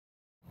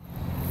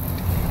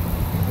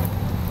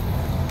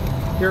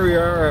Here we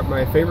are at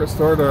my favorite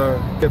store to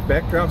get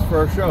backdrops for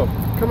our show.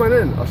 Come on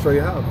in, I'll show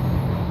you how.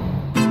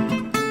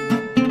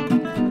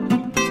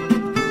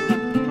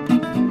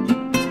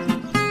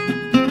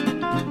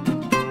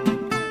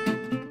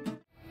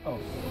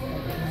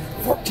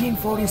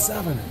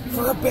 $14.47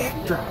 for a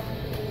backdrop.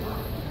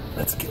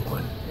 Let's get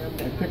one.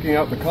 I'm picking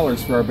out the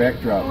colors for our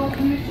backdrop.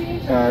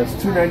 It's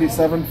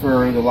 $2.97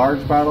 for the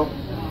large bottle,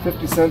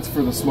 50 cents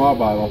for the small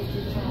bottle.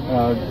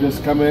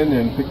 Just come in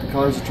and pick the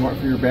colors that you want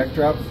for your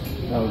backdrop.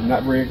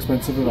 Not very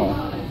expensive at all.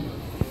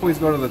 Always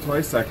go to the toy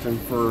section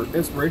for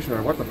inspiration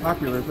on what the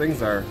popular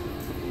things are.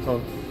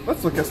 So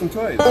let's look at some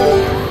toys.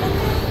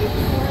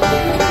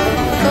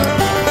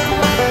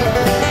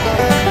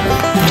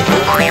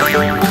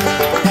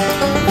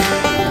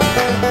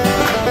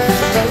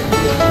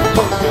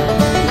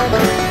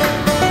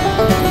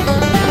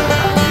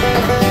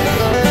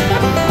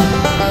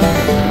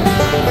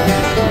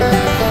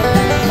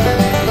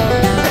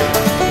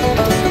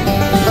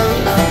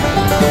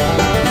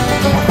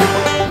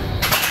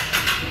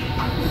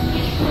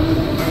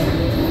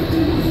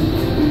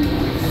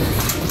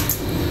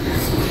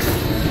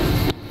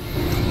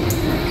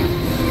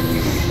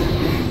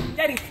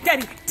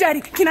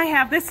 Daddy, can I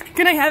have this?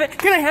 Can I have it?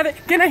 Can I have it?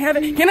 Can I have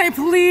it? Can I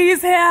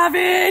please have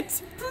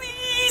it?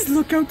 Please,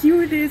 look how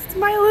cute it is. It's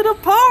My Little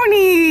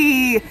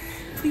Pony.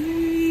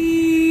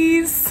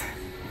 Please.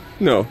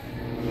 No.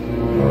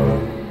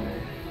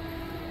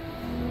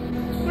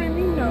 What do you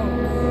mean no?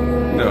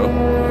 No.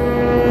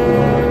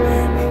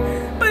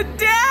 But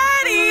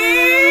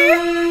Daddy,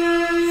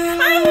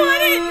 I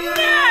want it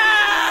now.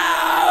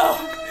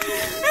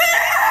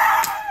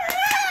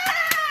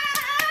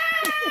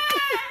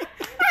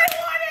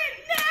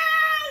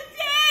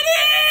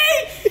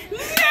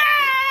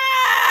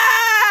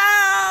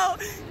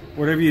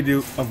 Whatever you do,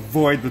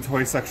 avoid the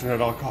toy section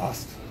at all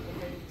costs.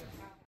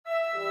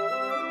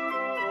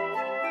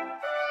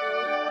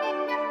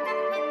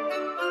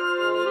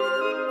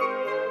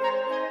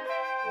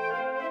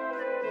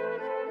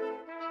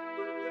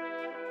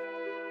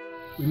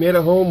 We made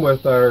a home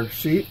with our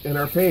sheet and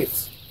our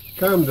paints.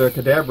 Come to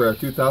KIDabra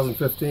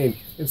 2015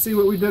 and see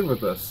what we did with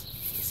this.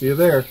 See you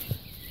there.